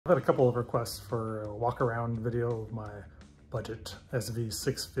I've had a couple of requests for a walk around video of my budget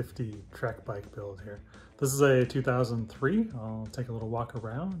SV650 track bike build here. This is a 2003. I'll take a little walk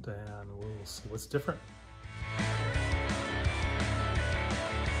around and we'll see what's different.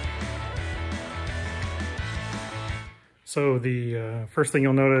 So the first thing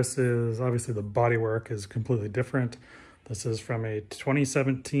you'll notice is obviously the bodywork is completely different. This is from a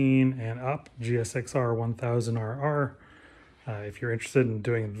 2017 and up GSX-R1000R. If you're interested in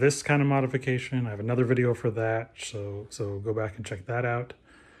doing this kind of modification, I have another video for that, so go back and check that out.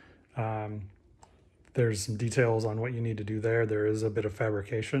 There's some details on what you need to do there. There is a bit of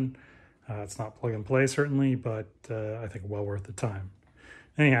fabrication. It's not plug and play certainly, but I think well worth the time.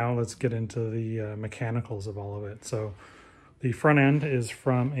 Anyhow, let's get into the mechanicals of all of it. So the front end is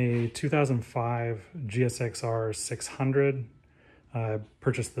from a 2005 GSX-R1000R. I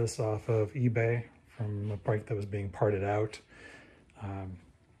purchased this off of eBay from a bike that was being parted out.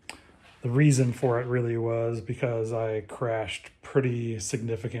 The reason for it really was because I crashed pretty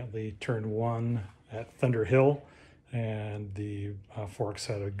significantly turn 1 at Thunder Hill, and the forks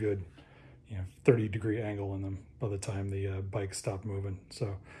had a good 30-degree angle in them by the time the bike stopped moving.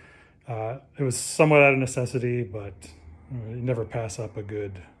 So it was somewhat out of necessity, but you never pass up a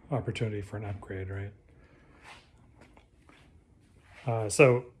good opportunity for an upgrade, right?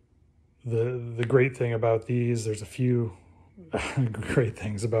 So the great thing about these, there's a few great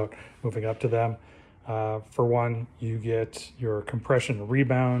things about moving up to them. For one, you get your compression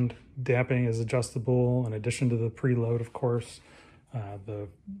rebound. Damping is adjustable in addition to the preload, of course. The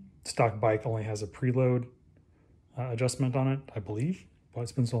stock bike only has a preload adjustment on it, I believe. Well,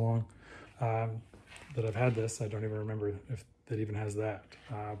 it's been so long that I've had this, I don't even remember if it even has that.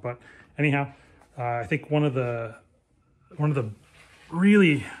 But anyhow, I think one of the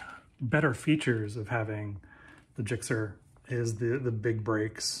really better features of having the Gixxer is the big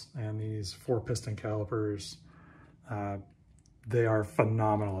brakes and these 4-piston calipers. They are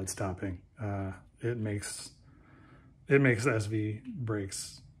phenomenal at stopping. It makes SV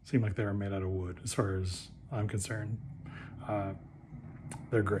brakes seem like they're made out of wood as far as I'm concerned.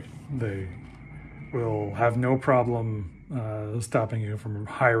 They're great. They will have no problem stopping you from a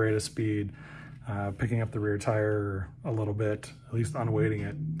high rate of speed. Picking up the rear tire a little bit, at least unweighting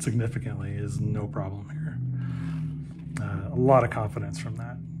it significantly, is no problem here. A lot of confidence from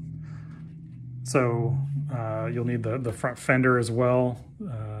that. So you'll need the front fender as well.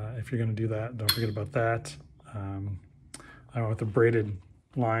 If you're going to do that, don't forget about that. I went with the braided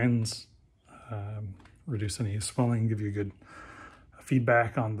lines, reduce any swelling, give you good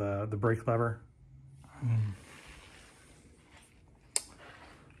feedback on the brake lever.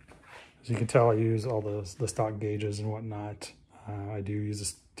 As you can tell, I use all the stock gauges and whatnot. I do use a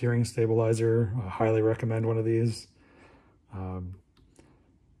steering stabilizer. I highly recommend one of these.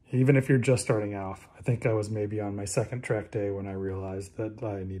 Even if you're just starting off, I think I was maybe on my second track day when I realized that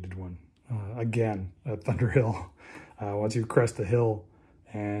I needed one. Again, at Thunder Hill, once you crest the hill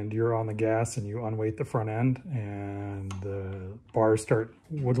and you're on the gas and you unweight the front end and the bars start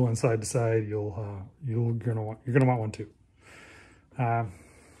wiggling side to side, you're gonna want one too.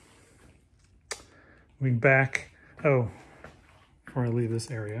 Moving back, before I leave this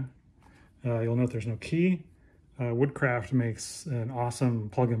area, you'll note there's no key. Woodcraft makes an awesome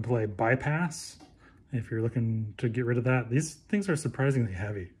plug-and-play bypass if you're looking to get rid of that. These things are surprisingly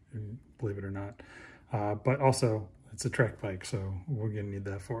heavy, believe it or not. But also, it's a track bike, so we're going to need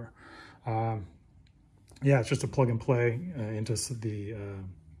that for. Yeah, it's just a plug-and-play into the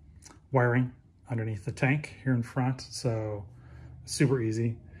wiring underneath the tank here in front, so super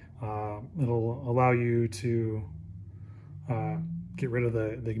easy. It'll allow you to get rid of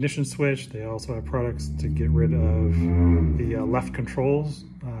the ignition switch. They also have products to get rid of the left controls.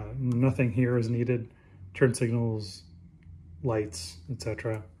 Nothing here is needed. Turn signals, lights,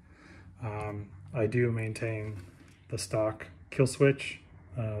 etc. I do maintain the stock kill switch.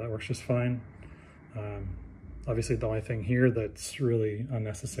 That works just fine. Obviously, the only thing here that's really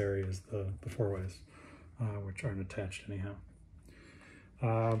unnecessary is the 4-ways, which aren't attached anyhow.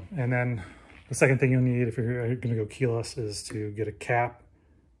 And then the second thing you'll need if you're going to go keyless is to get a cap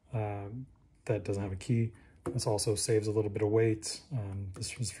that doesn't have a key. This also saves a little bit of weight.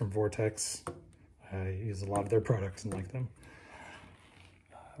 This was from Vortex. I use a lot of their products and like them.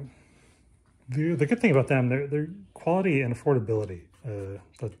 The good thing about them, they're quality and affordability.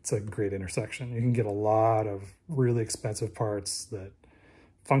 That's a great intersection. You can get a lot of really expensive parts that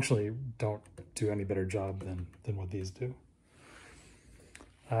functionally don't do any better job than what these do.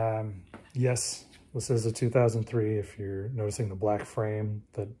 Yes, this is a 2003. If you're noticing the black frame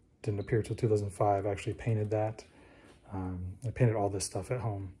that didn't appear till 2005, I actually painted that. I painted all this stuff at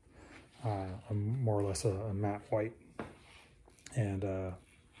home. more or less a matte white and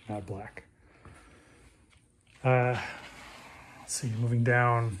matte black. Let's see, moving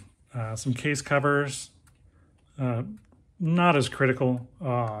down, some case covers. Not as critical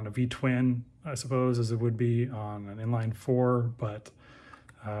on a V-twin, I suppose, as it would be on an inline 4, but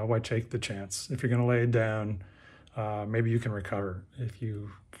why take the chance? If you're going to lay it down, maybe you can recover if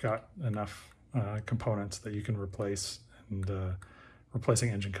you've got enough components that you can replace, and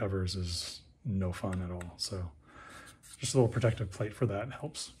replacing engine covers is no fun at all. So just a little protective plate for that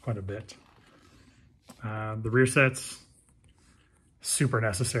helps quite a bit. The rear sets, super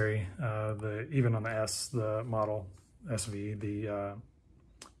necessary. Even on the S, the model SV,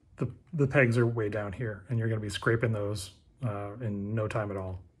 the pegs are way down here, and you're going to be scraping those in no time at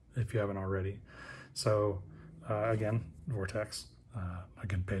all if you haven't already. So again, Vortex. I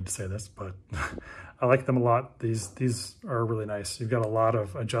get paid to say this, but I like them a lot. These are really nice. You've got a lot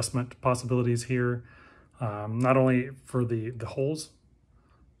of adjustment possibilities here, not only for the holes,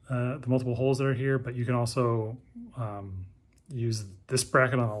 the multiple holes that are here, but you can also use this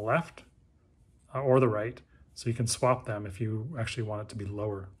bracket on the left or the right, so you can swap them if you actually want it to be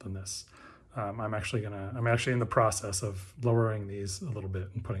lower than this. I'm actually in the process of lowering these a little bit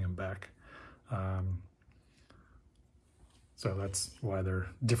and putting them back. So that's why they're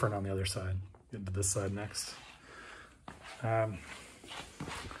different on the other side. Get to this side next. To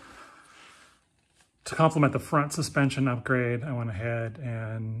complement the front suspension upgrade, I went ahead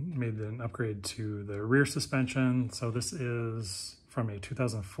and made an upgrade to the rear suspension. So this is from a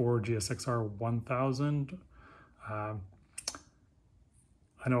 2004 GSX-R1000. I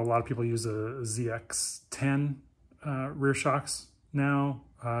know a lot of people use a ZX-10 rear shocks now.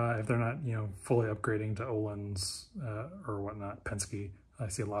 If they're not, fully upgrading to Olin's or whatnot, Penske. I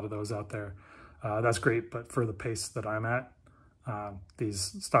see a lot of those out there. That's great, but for the pace that I'm at,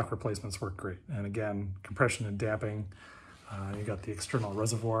 these stock replacements work great. And again, compression and damping. You got the external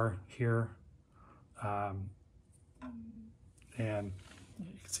reservoir here, and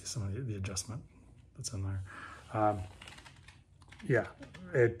you can see some of the adjustment that's in there. Yeah,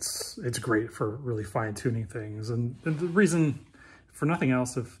 it's great for really fine-tuning things, and the reason, for nothing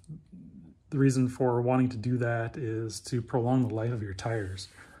else, the reason for wanting to do that is to prolong the life of your tires.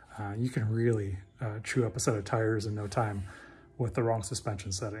 You can really chew up a set of tires in no time with the wrong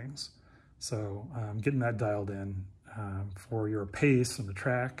suspension settings. So getting that dialed in for your pace and the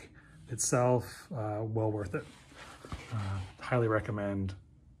track itself, well worth it. Highly recommend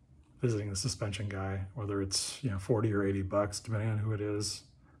visiting the suspension guy, whether it's 40 or 80 bucks, depending on who it is.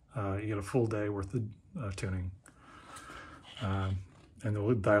 You get a full day worth of tuning. And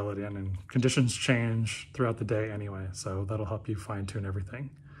they'll dial it in, and conditions change throughout the day anyway, so that'll help you fine tune everything.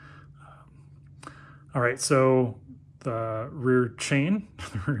 All right, so the rear chain,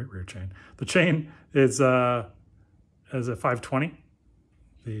 the chain is a 520.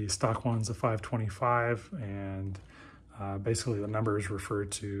 The stock one's a 525, and basically the numbers refer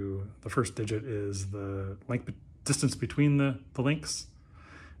to, the first digit is the distance between the links,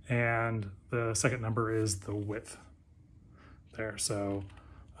 and the second number is the width there. So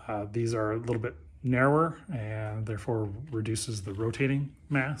these are a little bit narrower, and therefore reduces the rotating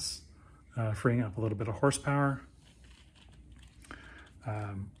mass, freeing up a little bit of horsepower.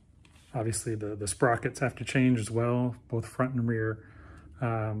 Obviously the sprockets have to change as well, both front and rear.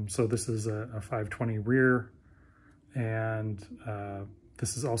 So this is a 520 rear, and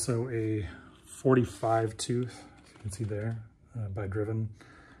this is also a 45 tooth, as you can see there, by Driven.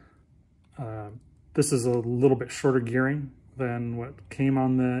 This is a little bit shorter gearing than what came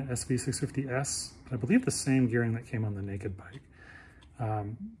on the SV650S, but I believe the same gearing that came on the naked bike.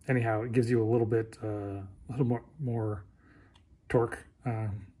 Anyhow, it gives you a little more torque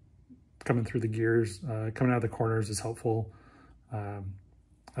coming through the gears. Coming out of the corners is helpful.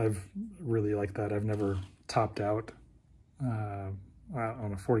 I've really liked that. I've never topped out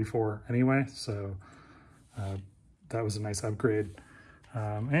on a 44 anyway, so that was a nice upgrade.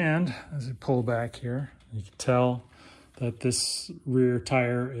 And as you pull back here, you can tell that this rear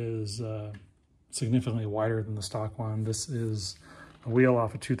tire is significantly wider than the stock one. This is a wheel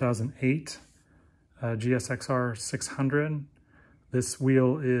off a 2008 GSX-R1000R. This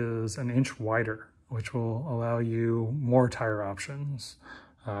wheel is an inch wider, which will allow you more tire options.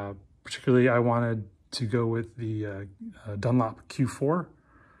 Particularly, I wanted to go with the Dunlop Q4,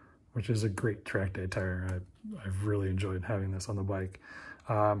 which is a great track day tire. I've really enjoyed having this on the bike.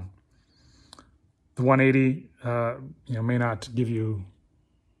 The 180, may not give you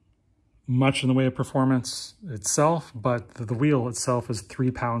much in the way of performance itself, but the wheel itself is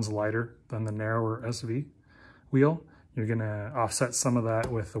 3 pounds lighter than the narrower SV wheel, You're gonna offset some of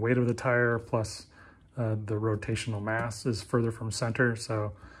that with the weight of the tire, plus the rotational mass is further from center.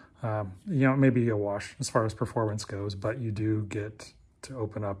 So, you know, it may be a wash as far as performance goes, but you do get to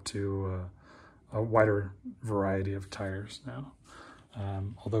open up to a wider variety of tires now.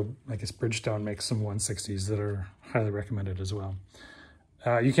 Although I guess Bridgestone makes some 160s that are highly recommended as well.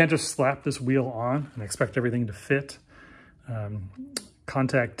 You can't just slap this wheel on and expect everything to fit.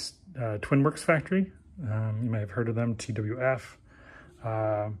 Contact Twinworks Factory. You may have heard of them, TWF.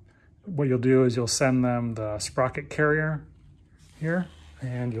 What you'll do is you'll send them the sprocket carrier here,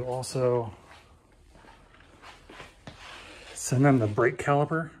 and you'll also send them the brake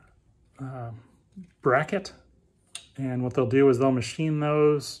caliper bracket. And what they'll do is they'll machine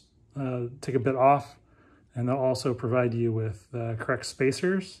those, take a bit off, and they'll also provide you with the correct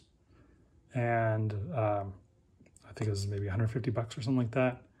spacers. And I think it was maybe 150 bucks or something like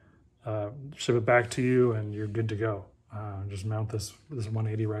that. Ship it back to you and you're good to go. Just mount this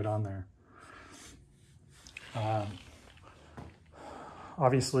 180 right on there.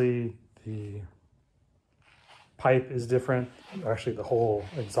 Obviously the pipe is different. Actually, the whole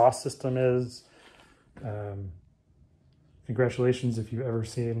exhaust system is. Congratulations if you've ever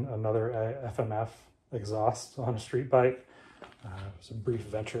seen another FMF exhaust on a street bike. It was a brief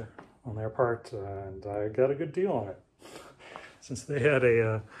venture on their part, and I got a good deal on it. Since they had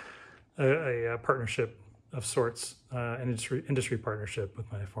a partnership of sorts, an industry partnership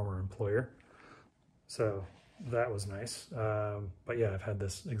with my former employer. So that was nice. But yeah, I've had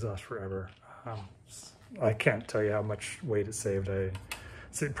this exhaust forever. I can't tell you how much weight it saved.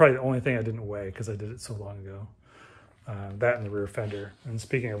 It's probably the only thing I didn't weigh because I did it so long ago. That and the rear fender. And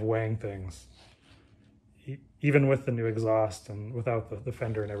speaking of weighing things, even with the new exhaust and without the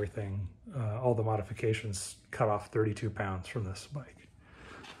fender and everything, all the modifications cut off 32 pounds from this bike.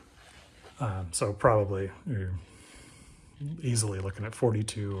 So probably you're easily looking at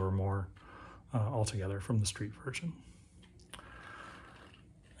 42 or more altogether from the street version.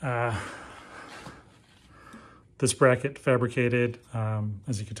 This bracket fabricated,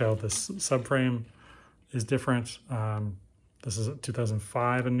 as you can tell, this subframe is different. This is a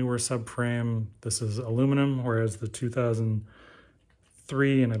 2005, a newer subframe. This is aluminum, whereas the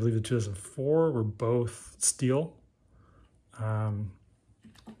 2003 and I believe the 2004 were both steel.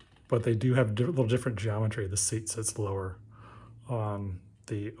 But they do have a little different geometry. The seat sits lower on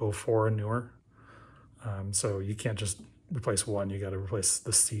the 04 and newer. So you can't just replace one, you got to replace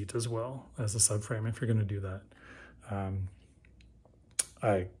the seat as well as the subframe if you're going to do that.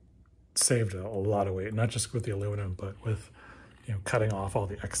 I saved a lot of weight, not just with the aluminum, but with cutting off all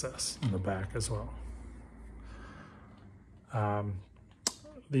the excess in the back as well.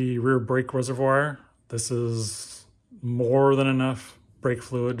 The rear brake reservoir, this is more than enough brake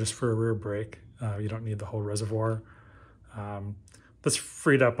fluid just for a rear brake. You don't need the whole reservoir. This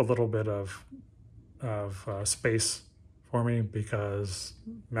freed up a little bit of space for me because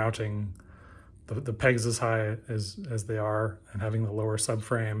mounting the pegs as high as they are and having the lower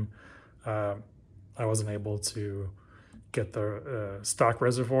subframe, I wasn't able to get the stock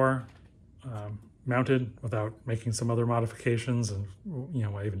reservoir mounted without making some other modifications. And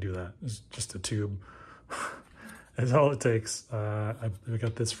why even do that? It's just a tube. That's all it takes. I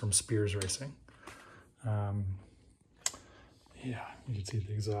got this from Spears Racing. Yeah, you can see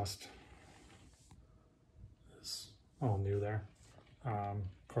the exhaust is all new there.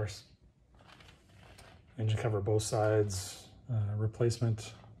 Of course, engine cover both sides,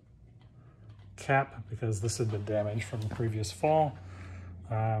 replacement cap because this had been damaged from the previous fall.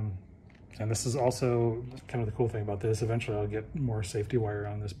 And this is also kind of the cool thing about this. Eventually I'll get more safety wire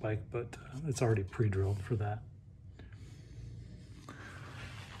on this bike, but it's already pre-drilled for that.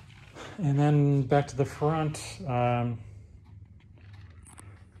 And then back to the front.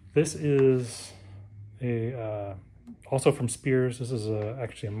 This is also from Spears. This is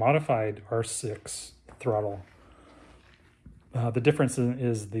actually a modified R6 throttle. The difference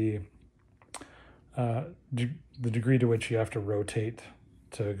is the degree to which you have to rotate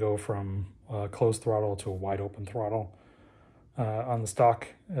to go from closed throttle to a wide open throttle. On the stock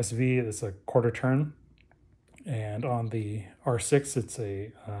SV, it's a quarter turn, and on the R6, it's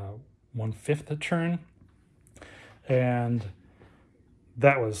a 1/5 turn. And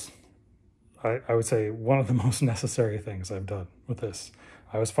that was, I would say, one of the most necessary things I've done with this.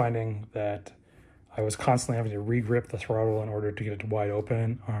 I was finding that I was constantly having to re-grip the throttle in order to get it to wide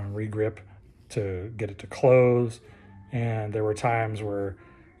open, or re-grip to get it to close. And there were times where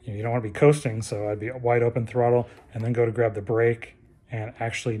you don't want to be coasting, so I'd be wide open throttle and then go to grab the brake and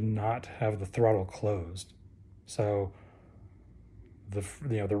actually not have the throttle closed. So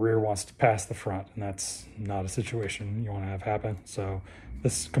the rear wants to pass the front, and that's not a situation you want to have happen. So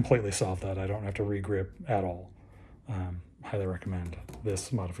this completely solved that. I don't have to regrip at all. Highly recommend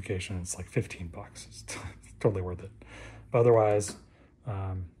this modification. It's like 15 bucks. It's totally worth it. But otherwise,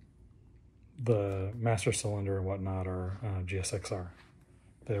 the master cylinder and whatnot are GSX-R.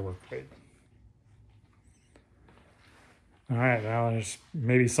 They work great. All right, now there's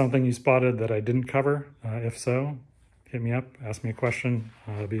maybe something you spotted that I didn't cover. If so, hit me up, ask me a question.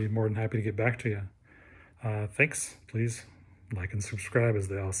 I'll be more than happy to get back to you. Thanks. Please like and subscribe, as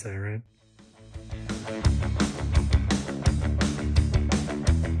they all say, right?